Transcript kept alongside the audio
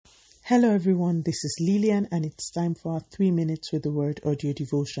Hello everyone, this is Lillian and it's time for our 3 minutes with the word audio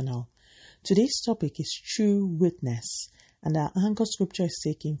devotional. Today's topic is true witness and our anchor scripture is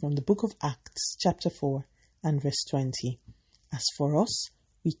taken from the book of Acts chapter 4 and verse 20. As for us,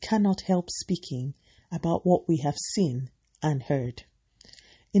 we cannot help speaking about what we have seen and heard.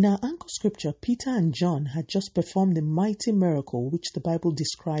 In our anchor scripture, Peter and John had just performed a mighty miracle which the Bible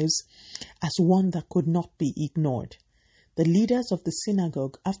describes as one that could not be ignored. The leaders of the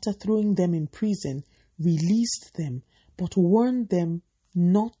synagogue, after throwing them in prison, released them, but warned them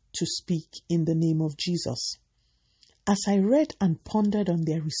not to speak in the name of Jesus. As I read and pondered on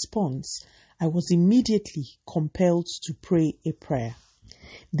their response, I was immediately compelled to pray a prayer.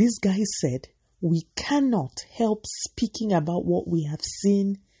 These guys said, "We cannot help speaking about what we have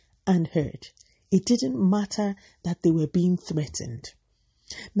seen and heard." It didn't matter that they were being threatened.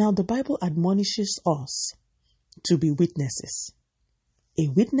 Now, the Bible admonishes us to be witnesses. A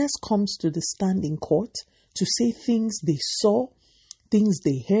witness comes to the stand in court to say things they saw, things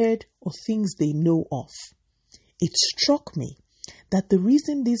they heard, or things they know of. It struck me that the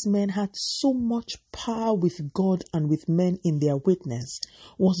reason these men had so much power with God and with men in their witness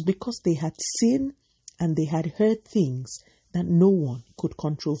was because they had seen and they had heard things that no one could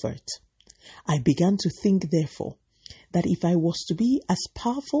controvert. I began to think, therefore, that if I was to be as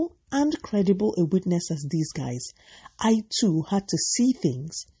powerful and credible a witness as these guys, I too had to see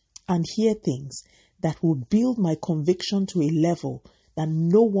things and hear things that would build my conviction to a level that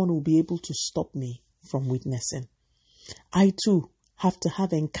no one will be able to stop me from witnessing. I too have to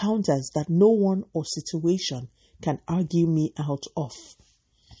have encounters that no one or situation can argue me out of.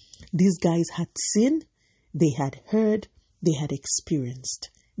 These guys had seen, they had heard, they had experienced,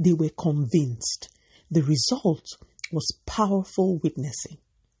 they were convinced. The result was powerful witnessing.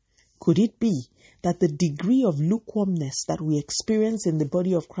 Could it be that the degree of lukewarmness that we experience in the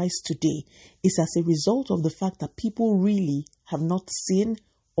body of Christ today is as a result of the fact that people really have not seen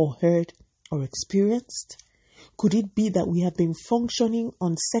or heard or experienced? Could it be that we have been functioning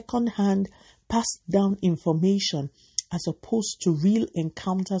on second-hand, passed down information as opposed to real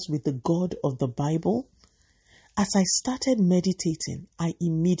encounters with the God of the Bible? As I started meditating, I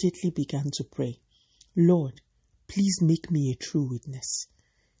immediately began to pray, "Lord, please make me a true witness."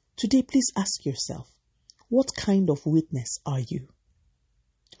 Today, please ask yourself, what kind of witness are you?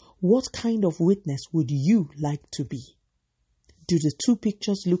 What kind of witness would you like to be? Do the two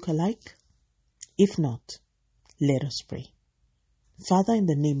pictures look alike? If not, let us pray. Father, in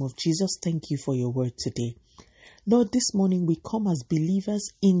the name of Jesus, thank you for your word today. Lord, this morning we come as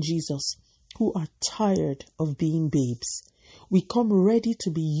believers in Jesus who are tired of being babes. We come ready to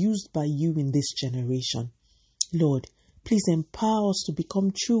be used by you in this generation. Lord, please empower us to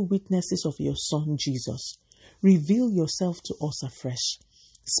become true witnesses of your Son, Jesus. Reveal yourself to us afresh.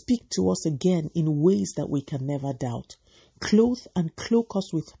 Speak to us again in ways that we can never doubt. Clothe and cloak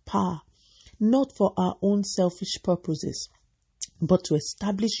us with power, not for our own selfish purposes, but to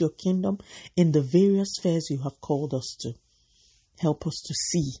establish your kingdom in the various spheres you have called us to. Help us to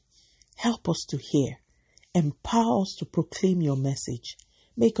see. Help us to hear. Empower us to proclaim your message.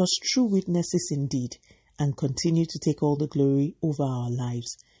 Make us true witnesses indeed, and continue to take all the glory over our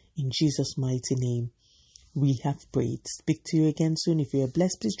lives. In Jesus' mighty name, we have prayed. Speak to you again soon. If you are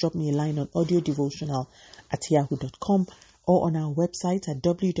blessed, please drop me a line on audiodevotional@yahoo.com or on our website at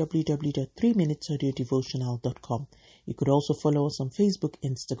www.3minutesaudiodevotional.com. You could also follow us on Facebook,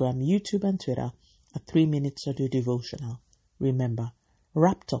 Instagram, YouTube, and Twitter at 3 Minutes Audio Devotional. Remember,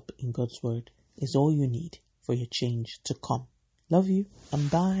 wrapped up in God's Word is all you need for your change to come. Love you and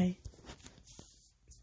bye.